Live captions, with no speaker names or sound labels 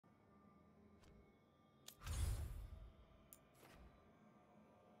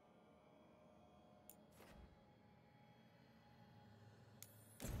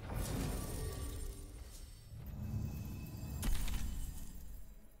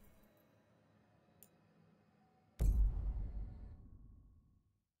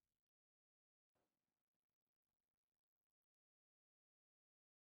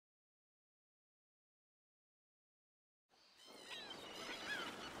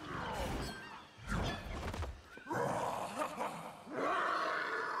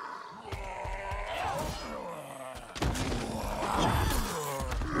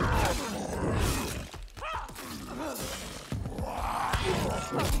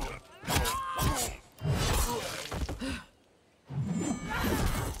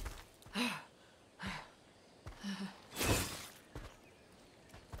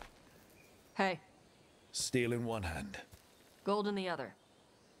Steel in one hand. Gold in the other.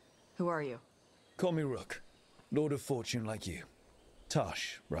 Who are you? Call me Rook. Lord of Fortune like you.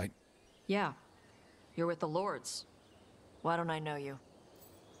 Tosh, right? Yeah. You're with the Lords. Why don't I know you?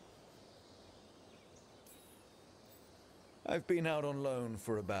 I've been out on loan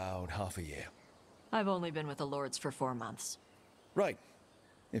for about half a year. I've only been with the Lords for 4 months. Right.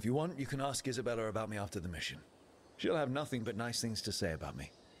 If you want, you can ask Isabella about me after the mission. She'll have nothing but nice things to say about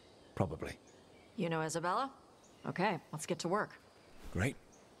me. Probably. You know Isabella? Okay, let's get to work. Great.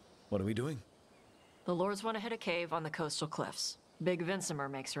 What are we doing? The Lords want to hit a cave on the coastal cliffs. Big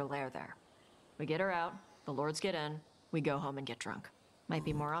Vincimer makes her lair there. We get her out, the Lords get in, we go home and get drunk. Might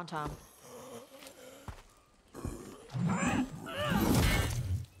be more on Tom.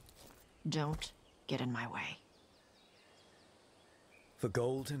 Don't get in my way. For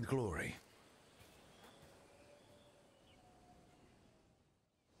gold and glory.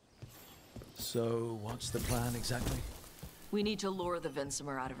 So, what's the plan exactly? We need to lure the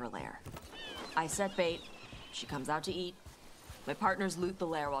Vincimer out of her lair. I set bait, she comes out to eat. My partners loot the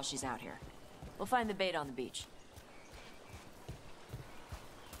lair while she's out here. We'll find the bait on the beach.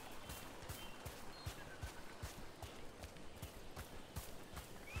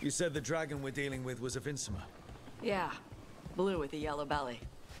 You said the dragon we're dealing with was a Vincimer. Yeah, blue with a yellow belly.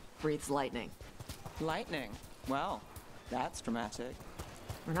 Breathes lightning. Lightning? Well, that's dramatic.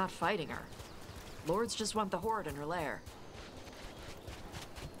 We're not fighting her. Lords just want the Horde in her lair.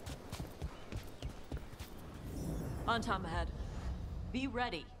 On Tom ahead. Be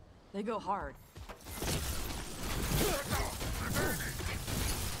ready. They go hard.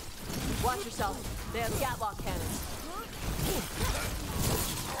 Watch yourself. They have Gatlock cannons.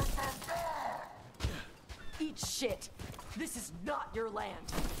 Eat shit. This is not your land.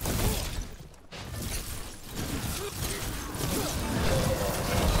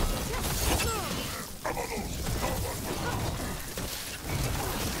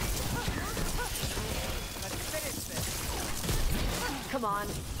 Come on,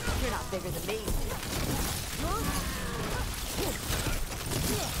 you're not bigger than me.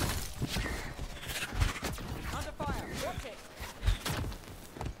 Under fire, watch it.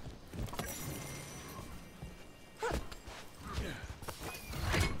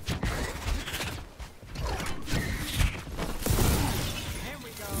 Here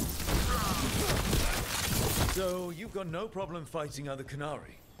we go. So, you've got no problem fighting other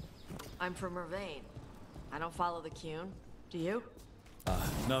Qunari? I'm from Mervain. I don't follow the Qun. Do you?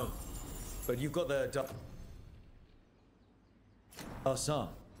 No. But you've got the Assam.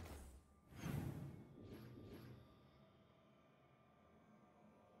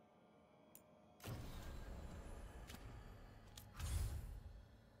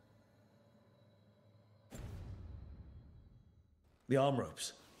 The arm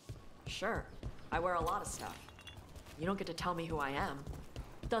ropes. Sure. I wear a lot of stuff. You don't get to tell me who I am.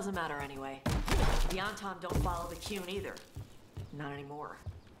 Doesn't matter anyway. The Anton don't follow the Qun either. Not anymore.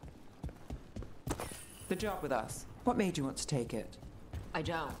 The job with us. What made you want to take it? I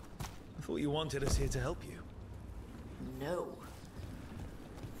don't. I thought you wanted us here to help you. No.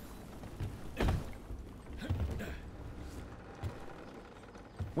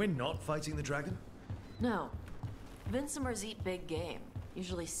 We're not fighting the dragon? No. Vincimers eat big game.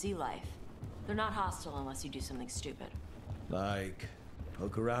 Usually sea life. They're not hostile unless you do something stupid. Like,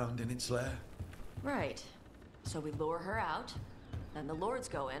 poke around in its lair? Right. So we lure her out, then the Lords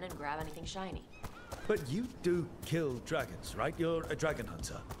go in and grab anything shiny. But you do kill dragons, right? You're a dragon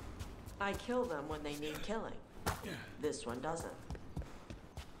hunter. I kill them when they need killing. This one doesn't.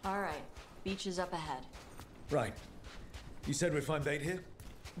 Alright, beach is up ahead. Right. You said we'd find bait here?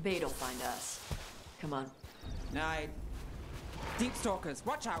 Bait'll find us. Come on. Night. Deep stalkers,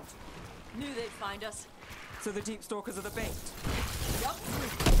 watch out! Knew they'd find us. So the deep stalkers are the bait. Yup.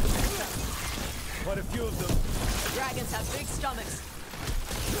 Quite a few of them. Dragons have big stomachs.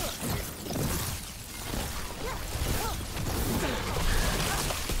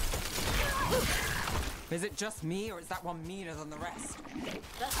 Is it just me, or is that one meaner than the rest?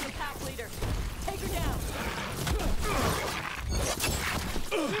 That's the pack leader. Take her down.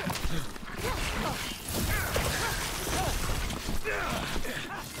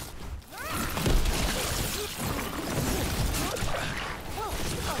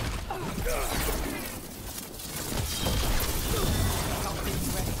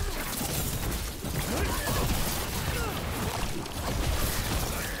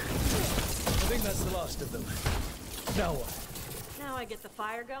 I think that's the last of them. Now what? Now I get the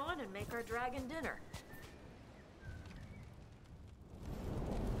fire going and make our dragon dinner.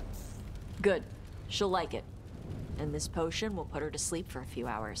 Good. She'll like it. And this potion will put her to sleep for a few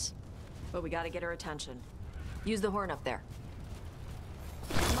hours. But we gotta get her attention. Use the horn up there.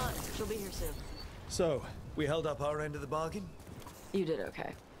 Come on, she'll be here soon. So, we held up our end of the bargain? You did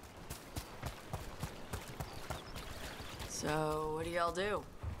okay. So, what do y'all do?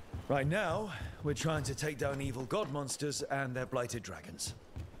 Right now, we're trying to take down evil god monsters and their blighted dragons.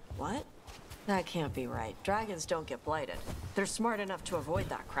 What? That can't be right. Dragons don't get blighted. They're smart enough to avoid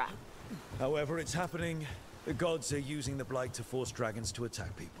that crap. However it's happening, the gods are using the blight to force dragons to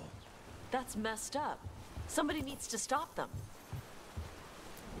attack people. That's messed up. Somebody needs to stop them.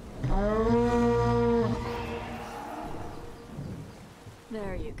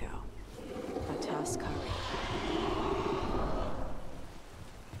 There you go. A task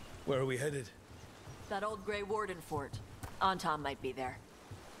Where are we headed? That old Grey Warden fort. Anton might be there.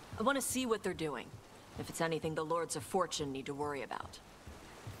 I want to see what they're doing. If it's anything the Lords of Fortune need to worry about.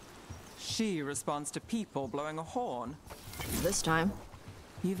 She responds to people blowing a horn. This time.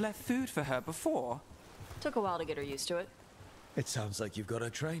 You've left food for her before. Took a while to get her used to it. It sounds like you've got her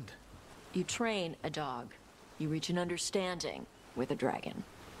trained. You train a dog. You reach an understanding with a dragon.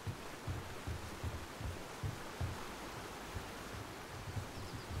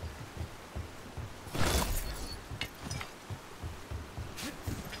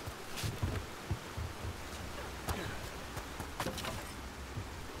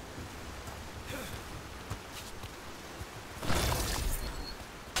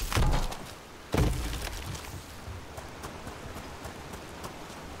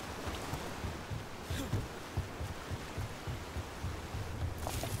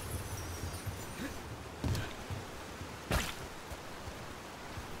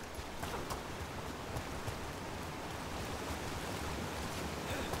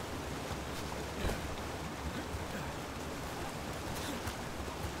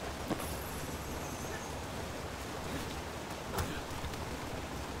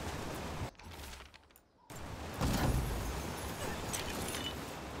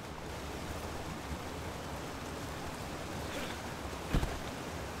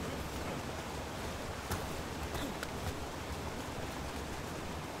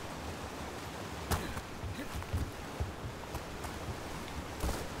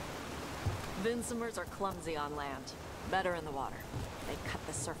 Vinsomers are clumsy on land. Better in the water. They cut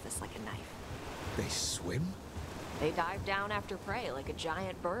the surface like a knife. They swim? They dive down after prey like a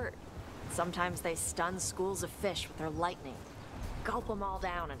giant bird. Sometimes they stun schools of fish with their lightning. Gulp them all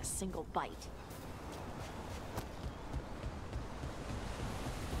down in a single bite.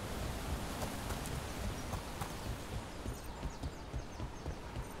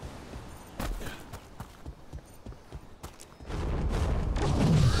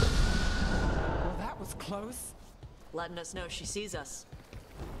 Close? Letting us know she sees us.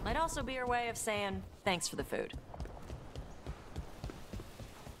 Might also be her way of saying thanks for the food.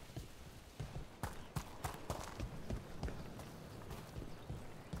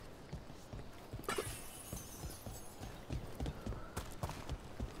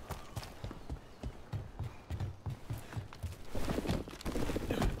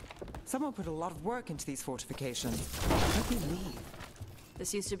 Someone put a lot of work into these fortifications. Let me leave.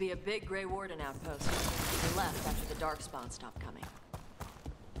 This used to be a big Grey Warden outpost. They left after the Darkspawn stopped coming.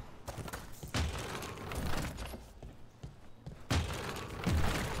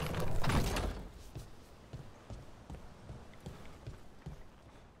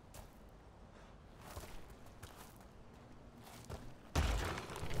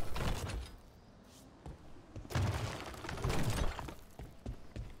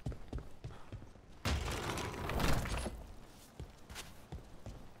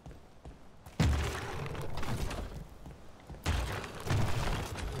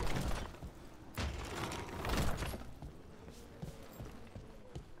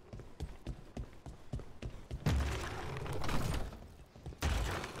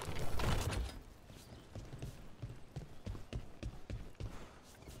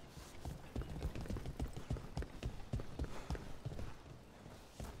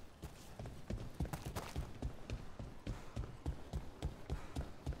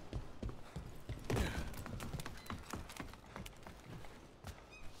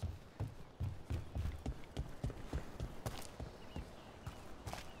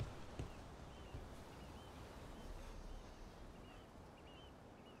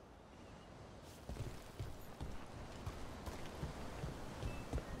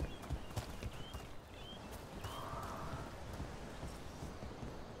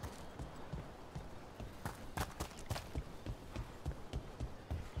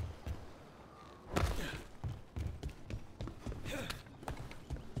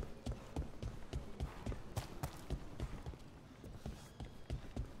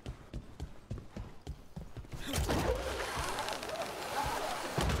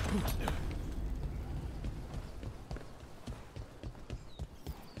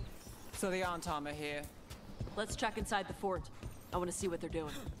 So the Antam are here. Let's check inside the fort. I want to see what they're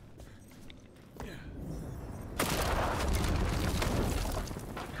doing.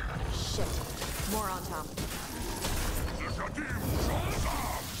 Shit. More Antam.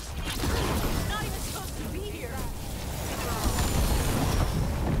 Not even supposed to be here.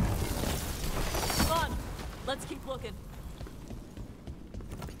 Come on. Let's keep looking.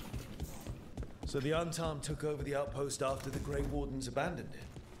 So the Antam took over the outpost after the Grey Wardens abandoned it?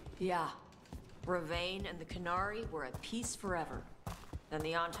 Yeah. Ravane and the Canary were at peace forever. Then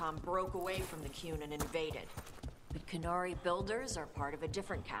the Antam broke away from the Qun and invaded. But Canary builders are part of a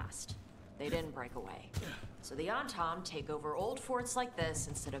different caste. They didn't break away. So the Antam take over old forts like this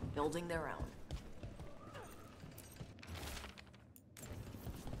instead of building their own.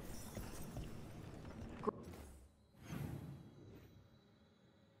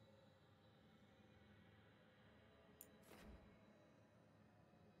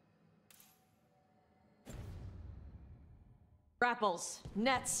 Grapples,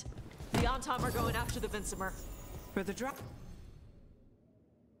 nets. The Antam are going after the Vinsimer. For the drop.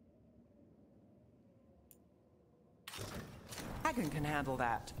 Dragon can handle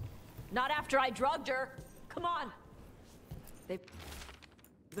that. Not after I drugged her. Come on. They've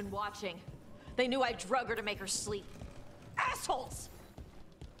been watching. They knew I drug her to make her sleep. Assholes!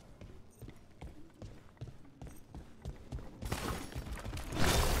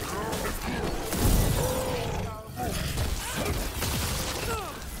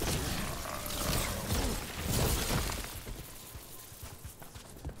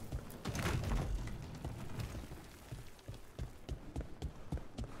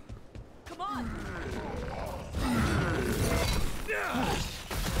 Come on!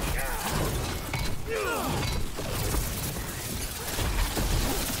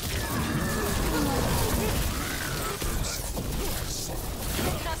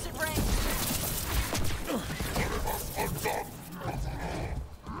 Just at range.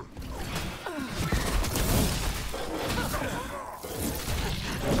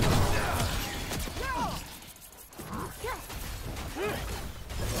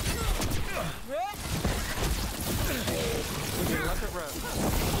 Look at road.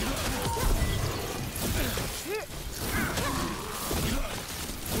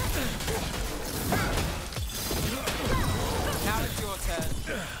 Now it's your turn.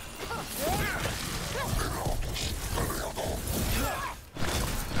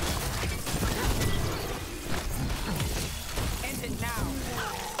 End it now.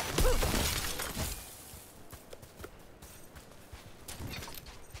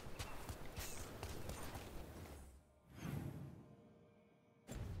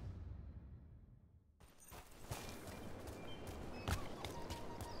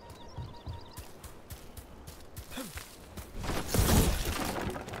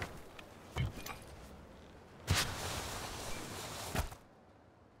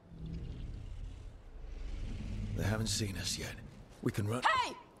 They haven't seen us yet. We can run.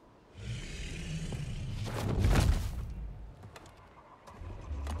 Hey!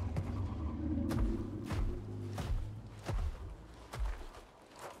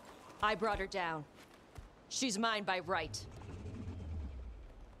 I brought her down. She's mine by right.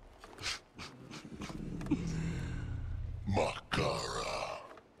 Makara.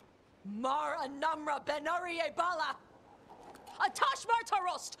 Mara Namra Benarie Bala! Atash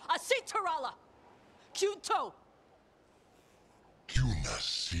Martarost! Asit Tarala! Kunto!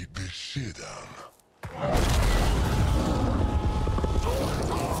 Kunasi Beshidan.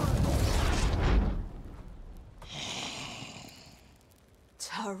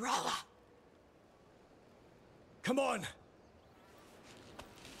 Tarala! Come on!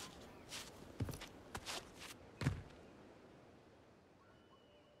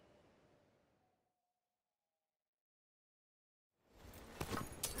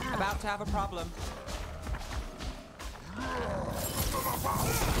 About to have a problem.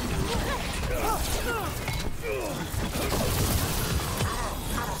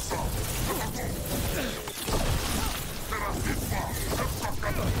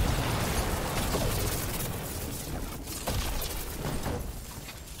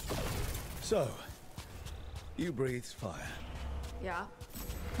 So, you breathed fire. Yeah?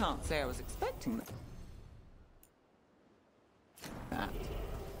 Can't say I was expecting that.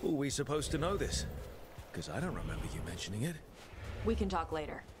 Were we supposed to know this? Because I don't remember you mentioning it. We can talk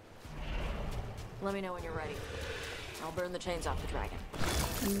later. Let me know when you're ready. I'll burn the chains off the dragon.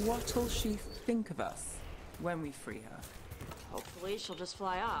 What'll she think of us when we free her? Hopefully she'll just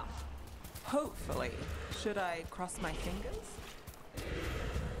fly off. Hopefully. Should I cross my fingers?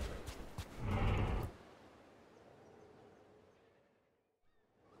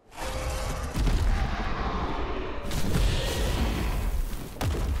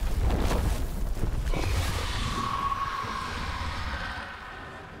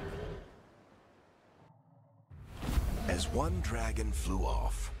 As one dragon flew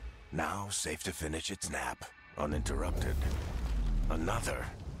off, now safe to finish its nap, uninterrupted, another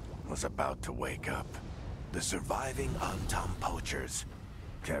was about to wake up. The surviving Antam poachers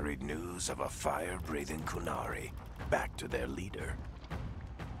carried news of a fire-breathing Kunari back to their leader.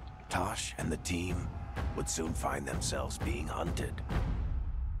 Tosh and the team would soon find themselves being hunted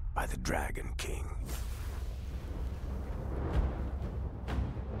by the Dragon King.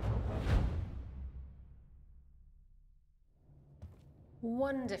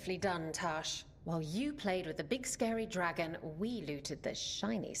 Wonderfully done, Tosh. While you played with the big scary dragon, we looted the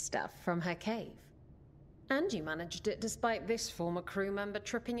shiny stuff from her cave. And you managed it despite this former crew member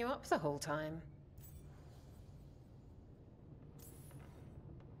tripping you up the whole time.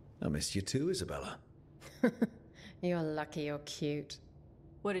 I missed you too, Isabella. You're lucky you're cute.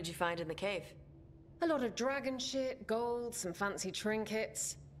 What did you find in the cave? A lot of dragon shit, gold, some fancy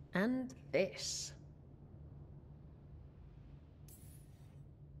trinkets, and this.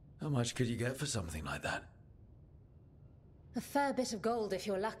 How much could you get for something like that? A fair bit of gold if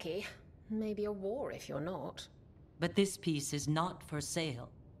you're lucky. Maybe a war if you're not. But this piece is not for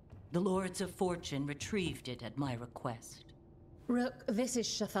sale. The Lords of Fortune retrieved it at my request. Rook, this is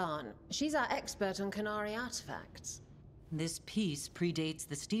Shathan. She's our expert on Kunari artifacts. This piece predates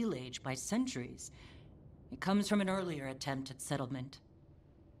the Steel Age by centuries. It comes from an earlier attempt at settlement.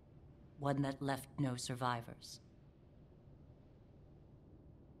 One that left no survivors.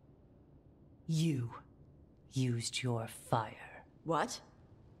 You used your fire. What?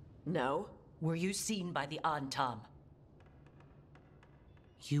 No. Were you seen by the Antam?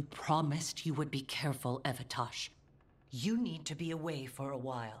 You promised you would be careful, Evatosh. You need to be away for a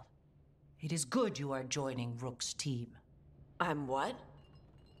while. It is good you are joining Rook's team. I'm what?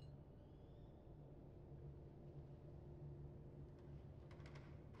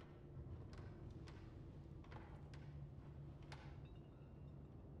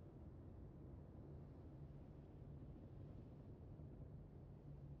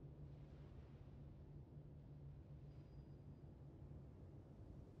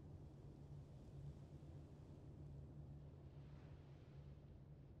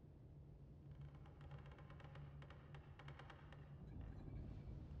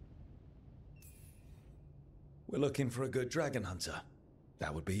 We're looking for a good dragon hunter.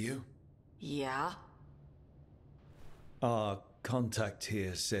 That would be you. Yeah? Our contact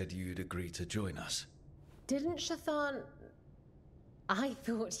here said you'd agree to join us. Didn't Shathan... I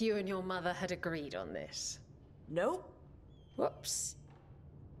thought you and your mother had agreed on this. Nope. Whoops.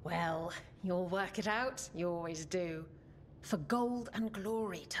 Well, you'll work it out. You always do. For gold and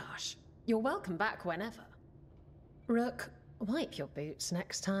glory, Tosh. You're welcome back whenever. Rook, wipe your boots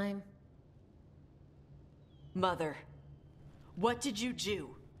next time. Mother, what did you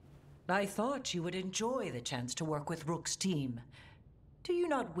do? I thought you would enjoy the chance to work with Rook's team. Do you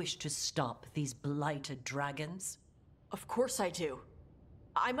not wish to stop these blighted dragons? Of course I do.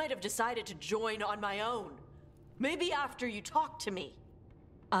 I might have decided to join on my own. Maybe after you talked to me.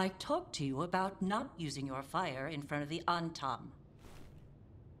 I talked to you about not using your fire in front of the Antam.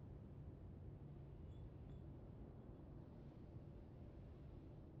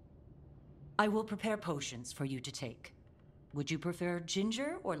 I will prepare potions for you to take. Would you prefer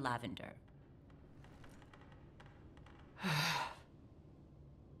ginger or lavender?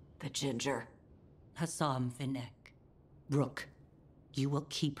 The ginger. Hassam Vinek. Rook, you will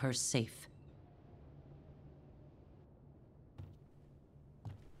keep her safe.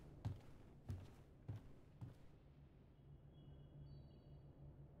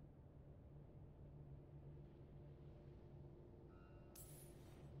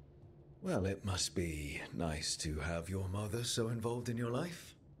 Well, it must be nice to have your mother so involved in your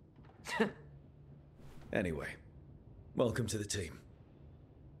life. Anyway, welcome to the team.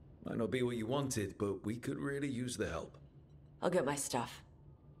 Might not be what you wanted, but we could really use the help. I'll get my stuff.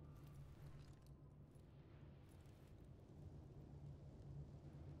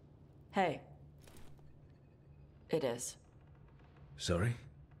 Hey. It is. Sorry?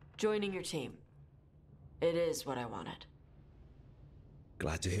 Joining your team. It is what I wanted.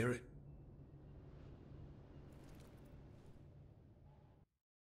 Glad to hear it.